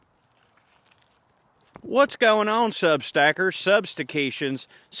What's going on, Substackers, Substacations,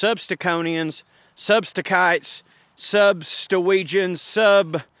 Substaconians, Substakites,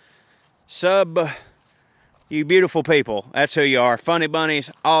 Substowegians, you beautiful people. That's who you are. Funny bunnies,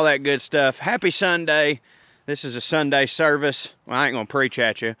 all that good stuff. Happy Sunday. This is a Sunday service. Well, I ain't going to preach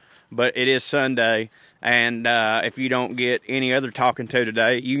at you, but it is Sunday. And if you don't get any other talking to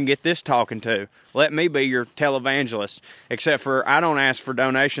today, you can get this talking to. Let me be your televangelist. Except for I don't ask for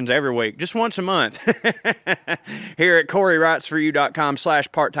donations every week, just once a month. Here at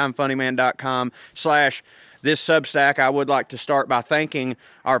CoreyWritesForYou.com/PartTimeFunnyman.com/ this Substack, I would like to start by thanking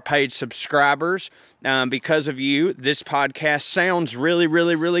our paid subscribers. Because of you, this podcast sounds really,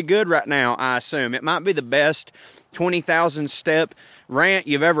 really, really good right now, I assume. It might be the best 20,000 step rant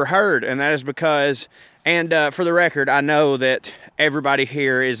you've ever heard, and that is because, and for the record, I know that everybody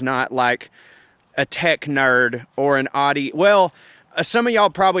here is not like a tech nerd or an audio. Well, some of y'all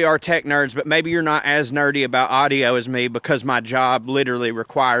probably are tech nerds, but maybe you're not as nerdy about audio as me because my job literally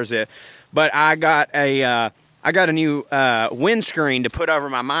requires it. But I got a new windscreen to put over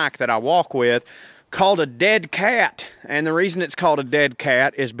my mic that I walk with, called a dead cat. And the reason it's called a dead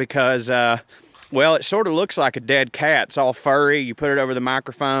cat is because, well, it sort of looks like a dead cat. It's all furry. You put it over the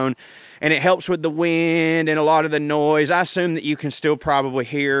microphone, and it helps with the wind and a lot of the noise. I assume that you can still probably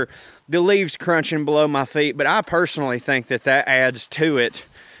hear the leaves crunching below my feet, but I personally think that that adds to it,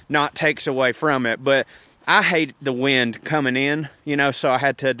 not takes away from it. But I hate the wind coming in, you know, so I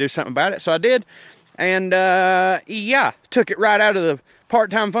had to do something about it. So I did, and yeah, took it right out of the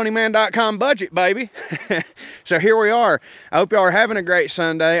PartTimeFunnyman.com budget, baby. So here we are. I hope y'all are having a great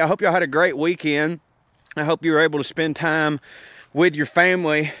Sunday. I hope y'all had a great weekend. I hope you were able to spend time with your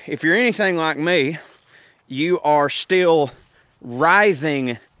family. If you're anything like me, you are still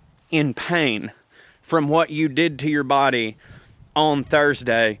writhing in pain from what you did to your body on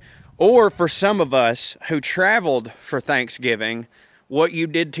Thursday. Or for some of us who traveled for Thanksgiving, what you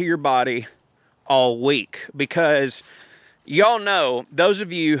did to your body all week. Because y'all know, those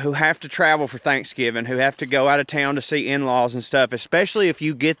of you who have to travel for Thanksgiving, who have to go out of town to see in-laws and stuff, especially if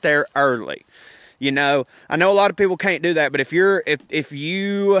you get there early. You know, I know a lot of people can't do that, but if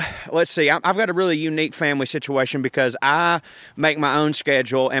you, let's see, I've got a really unique family situation because I make my own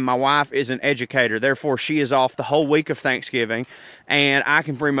schedule and my wife is an educator. Therefore, she is off the whole week of Thanksgiving and I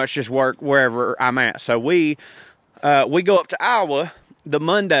can pretty much just work wherever I'm at. So we go up to Iowa the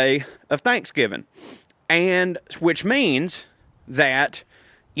Monday of Thanksgiving. And which means that,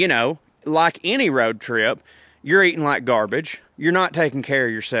 you know, like any road trip, you're eating like garbage. You're not taking care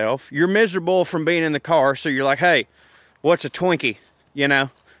of yourself. You're miserable from being in the car. So you're like, hey, what's a Twinkie? You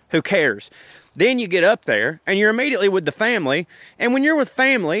know, who cares? Then you get up there and you're immediately with the family. And when you're with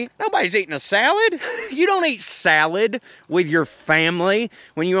family, nobody's eating a salad. You don't eat salad with your family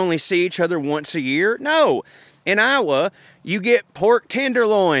when you only see each other once a year. No. In Iowa, you get pork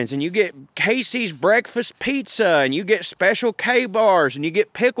tenderloins, and you get Casey's breakfast pizza, and you get special K-bars, and you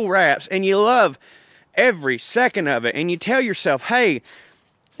get pickle wraps, and you love every second of it. And you tell yourself, hey,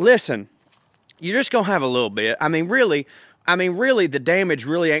 listen, you're just going to have a little bit. I mean, really, the damage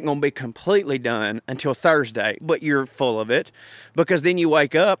really ain't going to be completely done until Thursday, but you're full of it because then you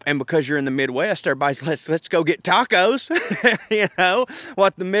wake up and because you're in the Midwest, everybody's, let's go get tacos, you know,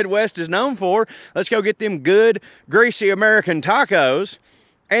 what the Midwest is known for. Let's go get them good, greasy American tacos.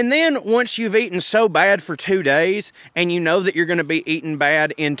 And then once you've eaten so bad for 2 days and you know that you're going to be eating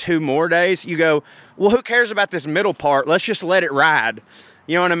bad in 2 more days, you go, well, who cares about this middle part? Let's just let it ride.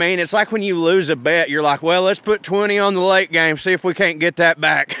 You know what I mean? It's like when you lose a bet, you're like, well, let's put 20 on the late game, see if we can't get that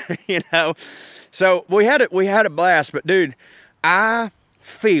back, you know? So we had a blast, but dude, I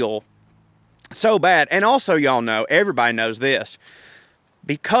feel so bad. And also, y'all know, everybody knows this,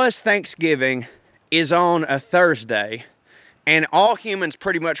 because Thanksgiving is on a Thursday, and all humans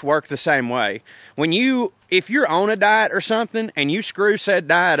pretty much work the same way. If you're on a diet or something, and you screw said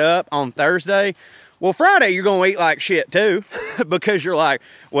diet up on Thursday, well, Friday, you're going to eat like shit, too, because you're like,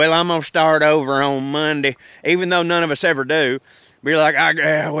 well, I'm going to start over on Monday, even though none of us ever do. Be like,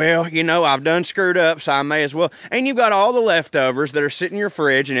 well, you know, I've done screwed up, so I may as well. And you've got all the leftovers that are sitting in your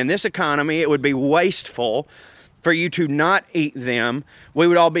fridge, and in this economy, it would be wasteful for you to not eat them. We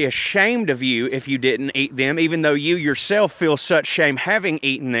would all be ashamed of you if you didn't eat them, even though you yourself feel such shame having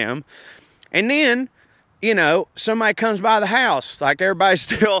eaten them. And then, you know, somebody comes by the house, like everybody's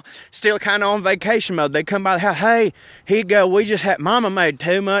still kind of on vacation mode. They come by the house, hey, here you go, we just had, Mama made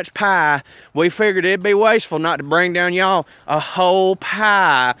too much pie. We figured it'd be wasteful not to bring down y'all a whole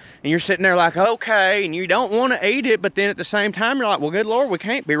pie. And you're sitting there like, okay, and you don't want to eat it, but then at the same time, you're like, well, good Lord, we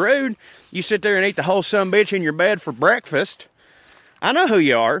can't be rude. You sit there and eat the whole sumbitch in your bed for breakfast. I know who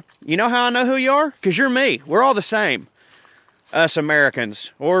you are. You know how I know who you are? Because you're me. We're all the same. Us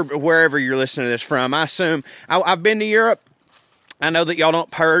Americans, or wherever you're listening to this from. I assume, I've been to Europe. I know that y'all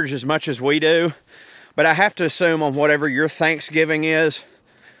don't purge as much as we do, but I have to assume on whatever your Thanksgiving is,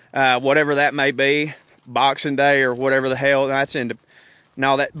 whatever that may be, Boxing Day or whatever the hell that's into.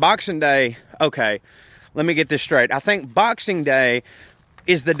 Now that Boxing Day, okay, let me get this straight. I think Boxing Day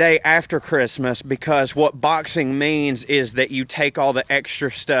is the day after Christmas, because what boxing means is that you take all the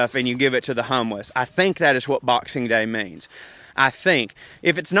extra stuff and you give it to the homeless. I think that is what Boxing Day means. I think.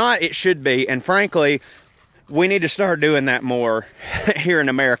 If it's not, it should be. And frankly, we need to start doing that more here in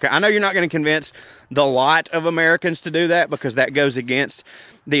America. I know you're not going to convince the lot of Americans to do that, because that goes against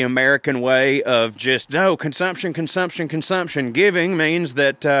the American way of just, no, consumption, consumption, consumption. Giving means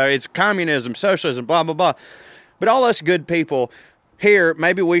that it's communism, socialism, blah, blah, blah. But all us good people here,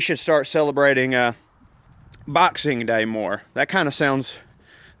 maybe we should start celebrating Boxing Day more. That kind of sounds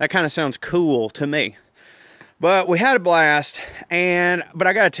cool to me. But we had a blast, but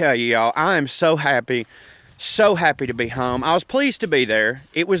I gotta tell you, y'all, I am so happy to be home. I was pleased to be there.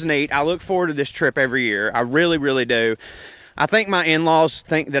 It was neat. I look forward to this trip every year. I really, really do. I think my in-laws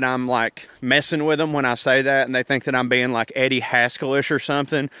think that I'm like messing with them when I say that, and they think that I'm being like Eddie Haskell-ish or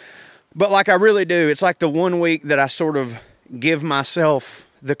something. But like I really do. It's like the 1 week that I sort of give myself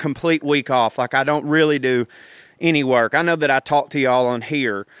the complete week off. Like I don't really do any work. I know that I talk to y'all on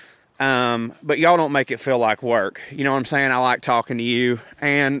here, but y'all don't make it feel like work. You know what I'm saying? I like talking to you.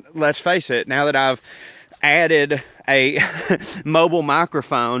 And let's face it, now that I've added a mobile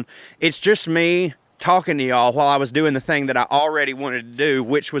microphone, it's just me talking to y'all while I was doing the thing that I already wanted to do,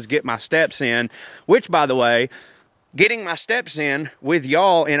 which was get my steps in. Which, by the way, getting my steps in with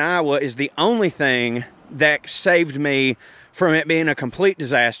y'all in Iowa is the only thing that saved me from it being a complete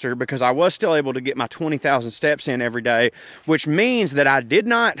disaster, because I was still able to get my 20,000 steps in every day, which means that I did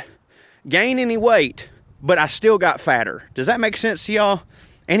not gain any weight, but I still got fatter. Does that make sense to y'all?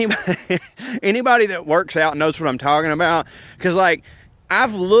 Anybody that works out knows what I'm talking about? Because like,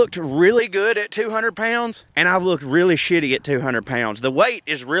 I've looked really good at 200 pounds, and I've looked really shitty at 200 pounds. The weight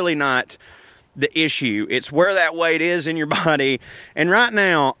is really not the issue. It's where that weight is in your body. And right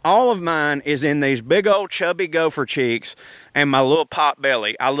now, all of mine is in these big old chubby gopher cheeks and my little pot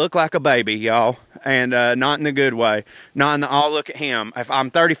belly. I look like a baby, y'all, and not in the good way. Not in the, oh, look at him. If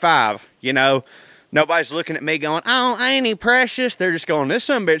I'm 35, you know, nobody's looking at me going, oh, ain't he precious? They're just going, this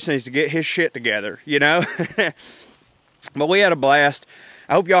sumbitch needs to get his shit together, you know? But we had a blast.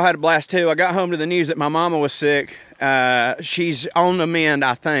 I hope y'all had a blast too. I got home to the news that my mama was sick. She's on the mend,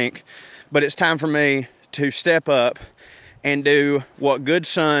 I think. But it's time for me to step up and do what good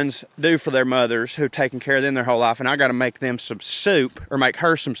sons do for their mothers who've taken care of them their whole life. And I got to make them some soup, or make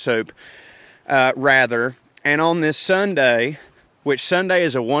her some soup, rather. And on this Sunday, which Sunday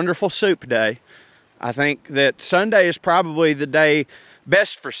is a wonderful soup day, I think that Sunday is probably the day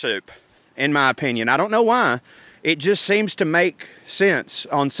best for soup, in my opinion. I don't know why. It just seems to make sense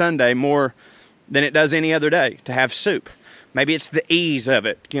on Sunday more than it does any other day to have soup. Maybe it's the ease of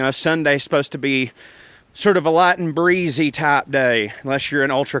it. You know, Sunday's supposed to be sort of a light and breezy type day. Unless you're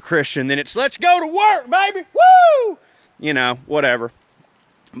an ultra Christian, then it's let's go to work, baby. Woo! You know, whatever.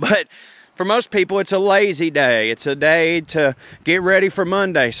 But for most people, it's a lazy day. It's a day to get ready for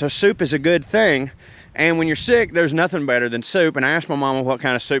Monday. So soup is a good thing. And when you're sick, there's nothing better than soup. And I asked my mama what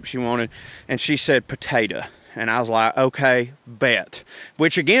kind of soup she wanted, and she said potato. And I was like, okay, bet.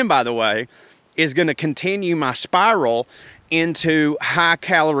 Which again, by the way, is going to continue my spiral into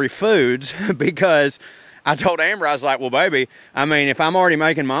high-calorie foods, because I told Amber, I was like, well, baby, I mean, if I'm already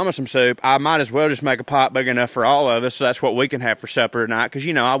making mama some soup, I might as well just make a pot big enough for all of us, so that's what we can have for supper tonight, because,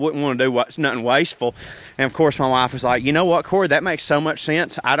 you know, I wouldn't want to do nothing wasteful. And, of course, my wife was like, you know what, Corey, that makes so much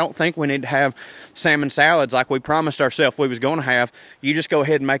sense. I don't think we need to have salmon salads like we promised ourselves we was going to have. You just go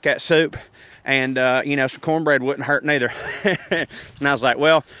ahead and make that soup, and, you know, some cornbread wouldn't hurt neither. And I was like,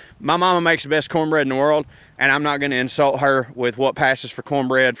 well, my mama makes the best cornbread in the world, and I'm not going to insult her with what passes for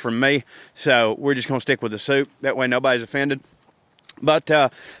cornbread from me. So we're just going to stick with the soup. That way nobody's offended. But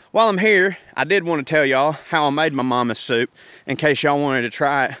while I'm here, I did want to tell y'all how I made my mama's soup, in case y'all wanted to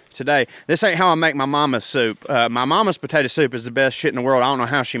try it today. This ain't how I make my mama's soup. My mama's potato soup is the best shit in the world. I don't know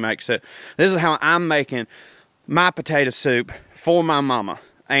how she makes it. This is how I'm making my potato soup for my mama.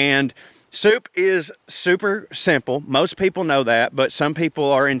 And soup is super simple. Most people know that, but some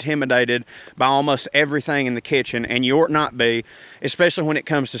people are intimidated by almost everything in the kitchen, and you ought not be, especially when it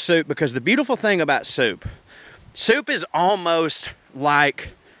comes to soup, because the beautiful thing about soup is almost like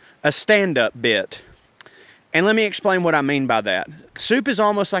a stand-up bit. And let me explain what I mean by that. Soup is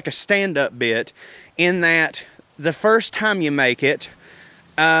almost like a stand-up bit in that the first time you make it,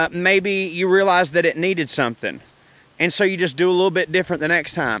 maybe you realize that it needed something. And so you just do a little bit different the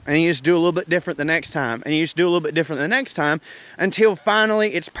next time. And you just do a little bit different the next time. And you just do a little bit different the next time until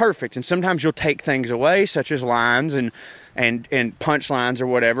finally it's perfect. And sometimes you'll take things away, such as lines and punch lines or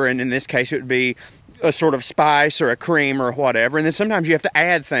whatever. And in this case, it would be a sort of spice or a cream or whatever. And then sometimes you have to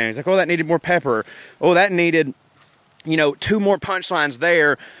add things. Like, oh, that needed more pepper. Oh, that needed, you know, 2 more punch lines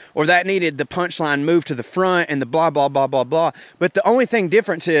there. Or that needed the punch line moved to the front and the blah, blah, blah, blah, blah. But the only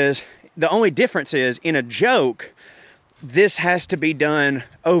difference is in a joke, this has to be done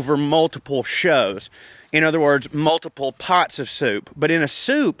over multiple shows. In other words, multiple pots of soup. But in a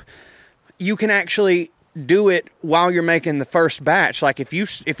soup, you can actually do it while you're making the first batch. Like if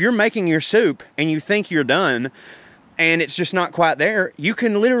you're making your soup and you think you're done and it's just not quite there, you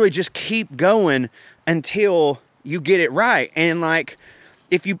can literally just keep going until you get it right. And like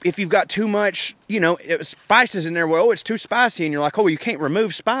if you've got too much, you know, spices in there, well, oh, it's too spicy, and you're like, oh, you can't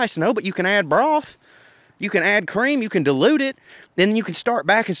remove spice. No, but you can add broth. You can add cream, you can dilute it, then you can start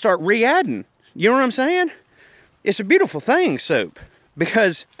back and start re-adding. You know what I'm saying? It's a beautiful thing, soup.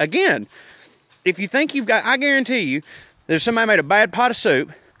 Because, again, if you think you've got, I guarantee you, there's somebody made a bad pot of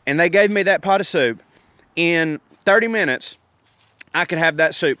soup, and they gave me that pot of soup. In 30 minutes, I could have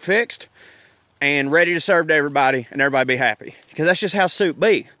that soup fixed and ready to serve to everybody, and everybody be happy. Because that's just how soup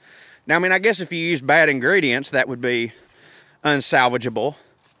be. Now, I mean, I guess if you use bad ingredients, that would be unsalvageable.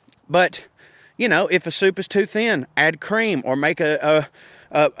 But you know, if a soup is too thin, add cream or make a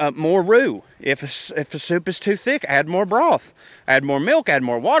more roux. If a soup is too thick, add more broth, add more milk, add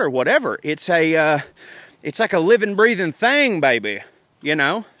more water, whatever. It's like a living, breathing thing, baby. You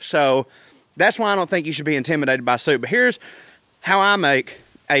know, so that's why I don't think you should be intimidated by soup. But here's how I make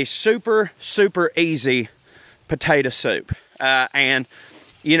a super, super easy potato soup. And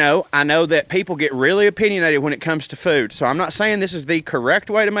you know, I know that people get really opinionated when it comes to food. So I'm not saying this is the correct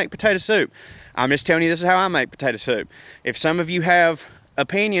way to make potato soup. I'm just telling you this is how I make potato soup. If some of you have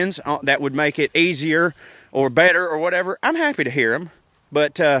opinions that would make it easier or better or whatever, I'm happy to hear them.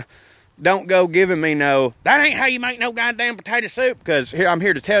 But don't go giving me no, that ain't how you make no goddamn potato soup. Because I'm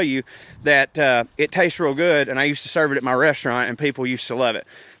here to tell you that it tastes real good. And I used to serve it at my restaurant and people used to love it.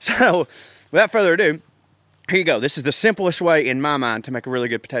 So without further ado, here you go. This is the simplest way in my mind to make a really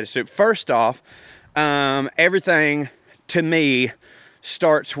good potato soup. First off, everything to me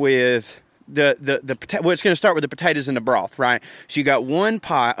starts with well, it's going to start with the potatoes and the broth, right? So you got one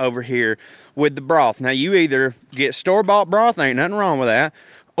pot over here with the broth. Now you either get store-bought broth, ain't nothing wrong with that,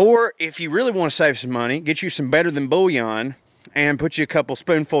 or if you really want to save some money, get you some Better Than bouillon and put you a couple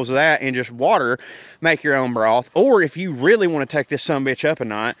spoonfuls of that in just water, make your own broth. Or if you really want to take this sumbitch up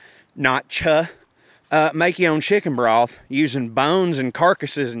a notch, make your own chicken broth using bones and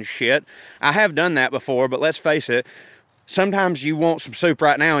carcasses and shit. I have done that before, but let's face it, sometimes you want some soup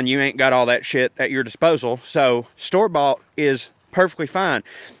right now and you ain't got all that shit at your disposal. So store-bought is perfectly fine.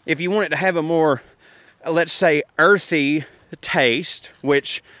 If you want it to have a more, let's say, earthy taste,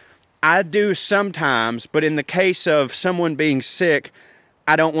 which I do sometimes, but in the case of someone being sick,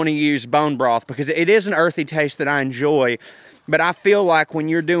 I don't want to use bone broth because it is an earthy taste that I enjoy. But I feel like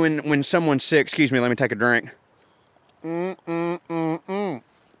when someone's sick, excuse me, let me take a drink.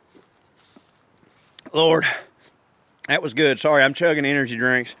 Lord, that was good. Sorry, I'm chugging energy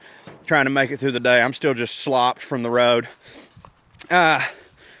drinks, trying to make it through the day. I'm still just slopped from the road.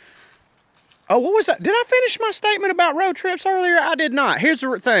 Oh, what was that? Did I finish my statement about road trips earlier? I did not. Here's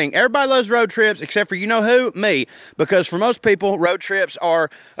the thing. Everybody loves road trips, except for you know who? Me. Because for most people, road trips are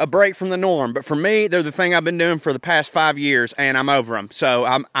a break from the norm. But for me, they're the thing I've been doing for the past 5 years, and I'm over them. So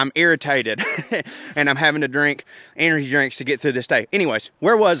I'm irritated, and I'm having to drink energy drinks to get through this day. Anyways,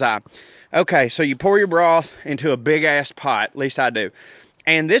 where was I? Okay, so you pour your broth into a big-ass pot. At least I do.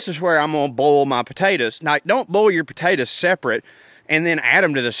 And this is where I'm going to boil my potatoes. Now, don't boil your potatoes separate and then add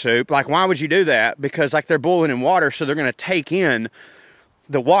them to the soup. Like, why would you do that? Because, like, they're boiling in water, so they're going to take in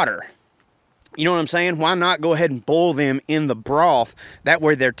the water. You know what I'm saying? Why not go ahead and boil them in the broth? That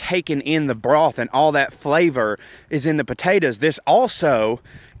way they're taking in the broth and all that flavor is in the potatoes. This also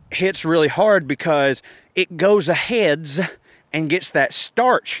hits really hard because it goes ahead and gets that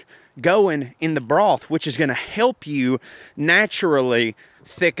starch going in the broth, which is going to help you naturally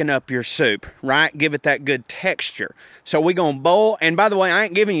thicken up your soup, right? Give it that good texture. So we're going to boil. And by the way, I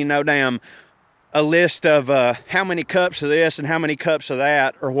ain't giving you no damn a list of how many cups of this and how many cups of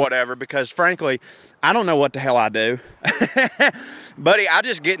that or whatever, because frankly, I don't know what the hell I do. Buddy, I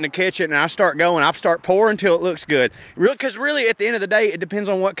just get in the kitchen and I start going. I start pouring until it looks good. Because really, at the end of the day, it depends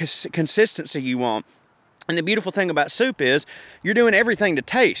on what consistency you want. And the beautiful thing about soup is you're doing everything to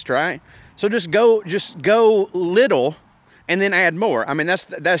taste, right? So just go little and then add more. I mean,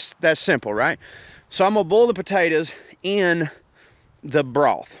 that's simple, right? So I'm gonna boil the potatoes in the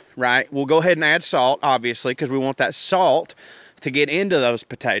broth, right? We'll go ahead and add salt, obviously, because we want that salt to get into those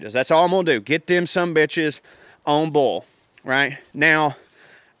potatoes. That's all I'm gonna do. Get them some bitches on boil, right? Now,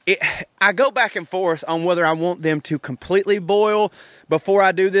 I go back and forth on whether I want them to completely boil before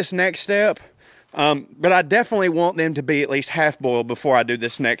I do this next step. But I definitely want them to be at least half boiled before I do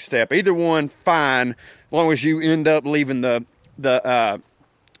this next step. Either one, fine, as long as you end up leaving the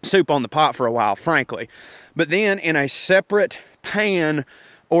soup on the pot for a while, frankly. But then in a separate pan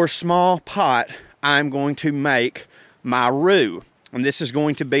or small pot, I'm going to make my roux. And this is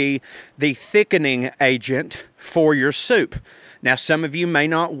going to be the thickening agent for your soup. Now, some of you may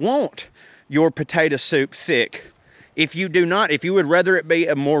not want your potato soup thick. If you do not, if you would rather it be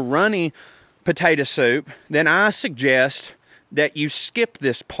a more runny potato soup, then I suggest that you skip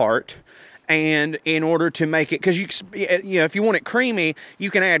this part, and in order to make it, because you know, if you want it creamy,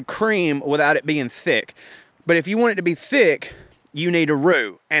 you can add cream without it being thick. But if you want it to be thick, you need a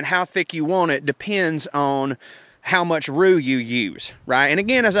roux, and how thick you want it depends on how much roux you use, right? And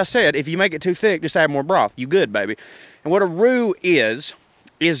again, as I said, if you make it too thick, just add more broth. You good, baby. And what a roux is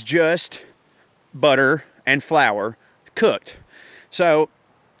just butter and flour cooked. So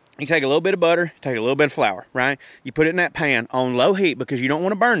you take a little bit of butter, take a little bit of flour, right? You put it in that pan on low heat because you don't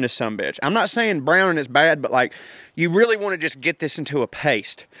want to burn this sumbitch. I'm not saying browning is bad, but like, you really want to just get this into a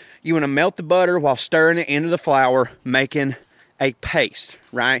paste. You want to melt the butter while stirring it into the flour, making a paste,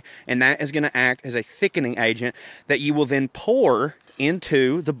 right? And that is going to act as a thickening agent that you will then pour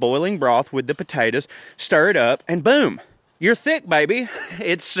into the boiling broth with the potatoes, stir it up, and boom, you're thick, baby.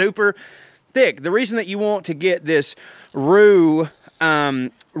 It's super thick. The reason that you want to get this roux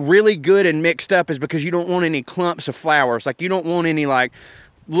really good and mixed up is because you don't want any clumps of flour. It's like you don't want any like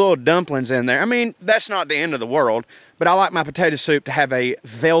little dumplings in there. I mean, that's not the end of the world, but I like my potato soup to have a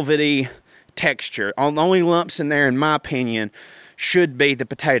velvety texture. The only lumps in there, in my opinion, should be the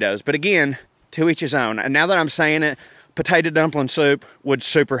potatoes. But again, to each his own. And now that I'm saying it, potato dumpling soup would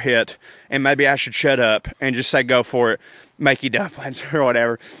super hit, and maybe I should shut up and just say go for it, make you dumplings or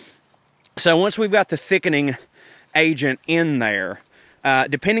whatever. So once we've got the thickening agent in there,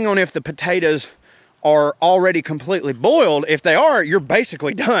 depending on if the potatoes are already completely boiled, if they are, you're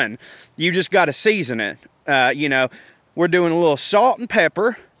basically done. You just got to season it. You know, we're doing a little salt and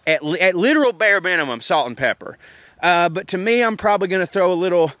pepper, at literal bare minimum salt and pepper. But to me, I'm probably going to throw a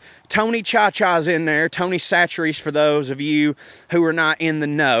little Tony Cha-Chas in there, Tony Chachere's for those of you who are not in the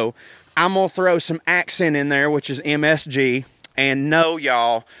know. I'm going to throw some accent in there, which is MSG. And no,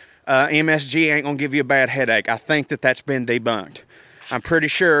 y'all, MSG ain't going to give you a bad headache. I think that that's been debunked. I'm pretty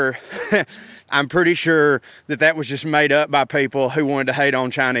sure that was just made up by people who wanted to hate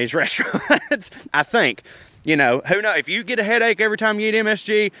on Chinese restaurants. I think. You know, who knows? If you get a headache every time you eat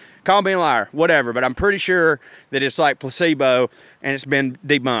MSG, call me a liar, whatever. But I'm pretty sure that it's like placebo and it's been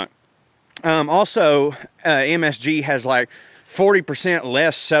debunked. Also, MSG has like 40%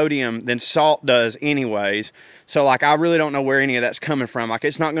 less sodium than salt does anyways. So like, I really don't know where any of that's coming from. Like,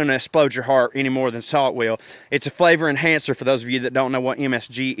 it's not going to explode your heart any more than salt will. It's a flavor enhancer for those of you that don't know what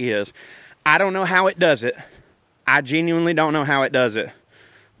MSG is. I don't know how it does it. I genuinely don't know how it does it.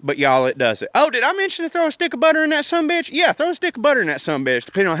 But y'all, it does it. Oh, did I mention to throw a stick of butter in that sumbitch? Yeah, throw a stick of butter in that sumbitch,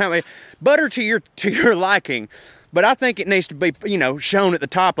 depending on how many butter to your liking. But I think it needs to be, you know, shown at the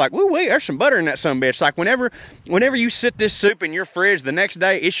top like, woo wee, there's some butter in that sumbitch. Like whenever you sit this soup in your fridge the next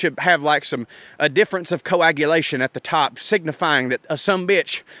day, it should have like a difference of coagulation at the top, signifying that a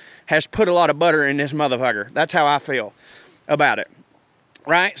sumbitch has put a lot of butter in this motherfucker. That's how I feel about it.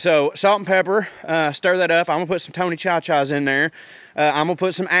 Right, so salt and pepper, stir that up. I'm gonna put some Tony Cha-Chas in there. I'm gonna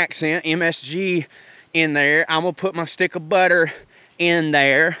put some accent, MSG, in there. I'm gonna put my stick of butter in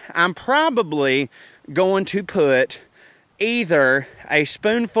there. I'm probably going to put either a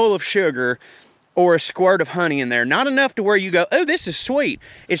spoonful of sugar or a squirt of honey in there. Not enough to where you go, oh, this is sweet.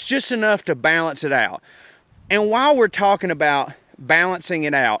 It's just enough to balance it out. And while we're talking about balancing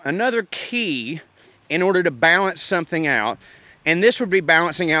it out, another key in order to balance something out, and this would be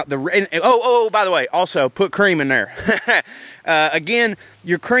balancing out the... by the way, also put cream in there. Again,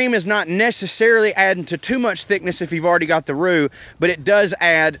 your cream is not necessarily adding to too much thickness if you've already got the roux, but it does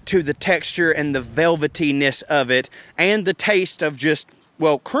add to the texture and the velvetyness of it and the taste of just,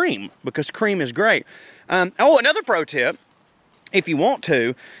 well, cream, because cream is great. Another pro tip, if you want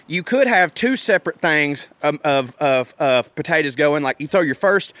to, you could have two separate things of potatoes going. Like you throw your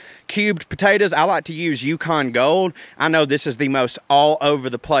first cubed potatoes. I like to use Yukon Gold. I know this is the most all over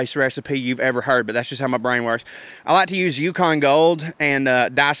the place recipe you've ever heard, but that's just how my brain works. I like to use Yukon Gold and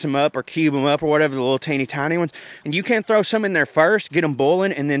dice them up or cube them up or whatever, the little teeny tiny ones. And you can throw some in there first, get them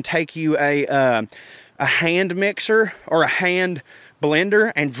boiling, and then take you a hand mixer or a hand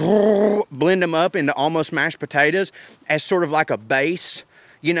blender and blend them up into almost mashed potatoes as sort of like a base,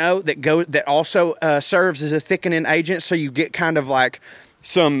 you know, that also serves as a thickening agent. So you get kind of like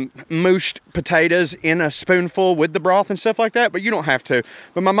some mooshed potatoes in a spoonful with the broth and stuff like that, but you don't have to.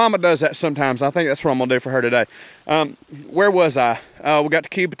 But my mama does that sometimes. I think that's what I'm gonna do for her today. Where was I? We got the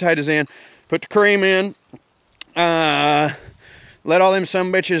cubed potatoes in, put the cream in, let all them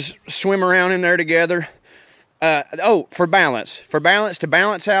some bitches swim around in there together. For balance, to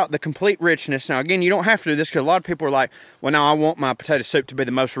balance out the complete richness. Now, again, you don't have to do this because a lot of people are like, well, no, I want my potato soup to be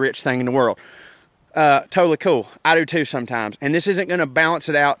the most rich thing in the world. Totally cool. I do too sometimes. And this isn't going to balance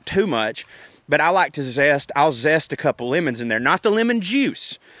it out too much, but I like to zest. I'll zest a couple lemons in there. Not the lemon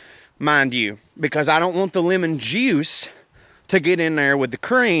juice, mind you, because I don't want the lemon juice to get in there with the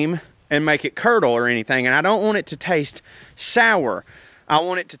cream and make it curdle or anything. And I don't want it to taste sour. I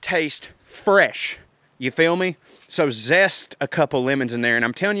want it to taste fresh. You feel me? So zest a couple lemons in there. And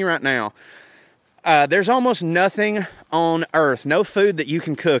I'm telling you right now, there's almost nothing on earth, no food that you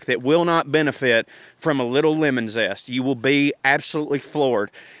can cook that will not benefit from a little lemon zest. You will be absolutely floored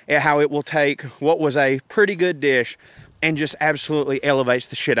at how it will take what was a pretty good dish and just absolutely elevates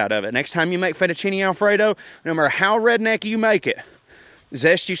the shit out of it. Next time you make fettuccine Alfredo, no matter how redneck you make it,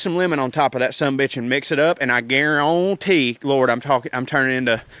 zest you some lemon on top of that sumbitch and mix it up. And I guarantee, Lord, I'm turning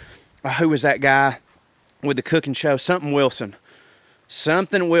into, who was that guy with the cooking show? Something Wilson.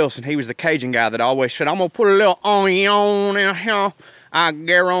 He was the Cajun guy that always said, I'm going to put a little onion in here. I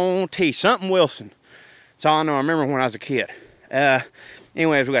guarantee. Something Wilson. That's all I know. I remember when I was a kid.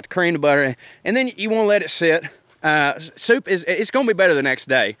 Anyways, we got the cream, the butter, and then you want to let it sit. Soup it's going to be better the next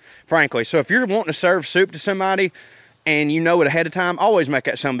day, frankly. So if you're wanting to serve soup to somebody and you know it ahead of time, always make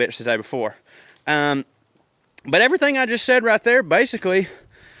that sumbitch the day before. But everything I just said right there, basically,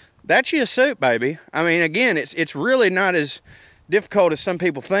 that's your soup, baby. I mean, again, it's really not as difficult as some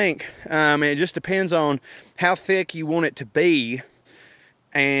people think. It just depends on how thick you want it to be.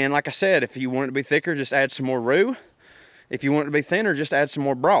 And like I said, if you want it to be thicker, just add some more roux. If you want it to be thinner, just add some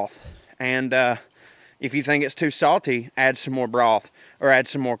more broth. And if you think it's too salty, add some more broth or add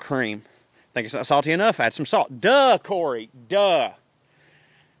some more cream. Think it's not salty enough, add some salt. Duh, Corey, duh. All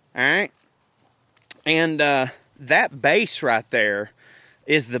right? And that base right there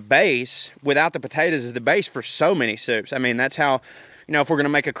is the base, without the potatoes, is the base for so many soups. I mean, that's how, you know, if we're going to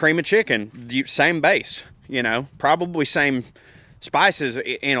make a cream of chicken, same base, you know, probably same spices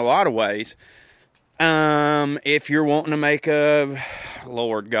in a lot of ways. If you're wanting to make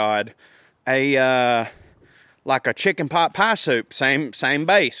Lord God, like a chicken pot pie soup, same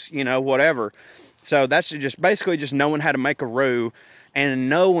base, you know, whatever. So that's just basically just knowing how to make a roux and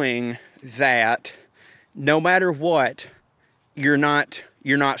knowing that no matter what, you're not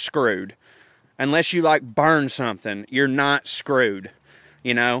screwed. Unless you like burn something, you're not screwed.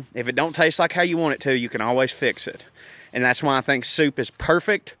 You know, if it don't taste like how you want it to, you can always fix it. And that's why I think soup is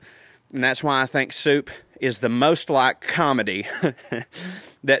perfect. And that's why I think soup is the most like comedy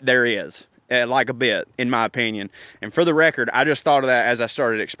that there is. Like a bit, in my opinion. And for the record, I just thought of that as I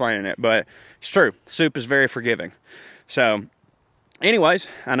started explaining it. But it's true. Soup is very forgiving. So, anyways,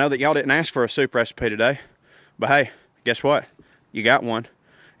 I know that y'all didn't ask for a soup recipe today. But hey, guess what? You got one.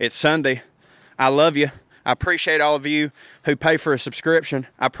 It's Sunday. I love you. I appreciate all of you who pay for a subscription.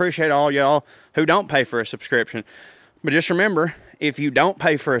 I appreciate all y'all who don't pay for a subscription. But just remember, if you don't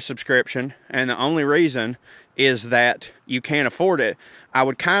pay for a subscription, and the only reason is that you can't afford it, I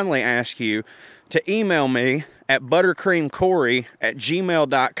would kindly ask you to email me at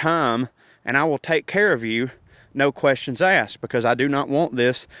buttercreamcorey@gmail.com, and I will take care of you, no questions asked, because I do not want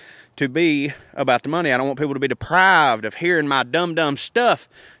this to be about the money. I don't want people to be deprived of hearing my dumb stuff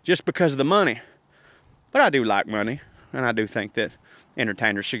just because of the money. But I do like money, and I do think that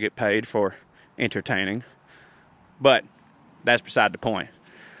entertainers should get paid for entertaining. But that's beside the point.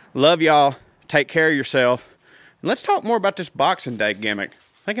 Love y'all. Take care of yourself. And let's talk more about this Boxing Day gimmick.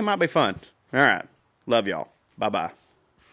 I think it might be fun. All right. Love y'all. Bye-bye.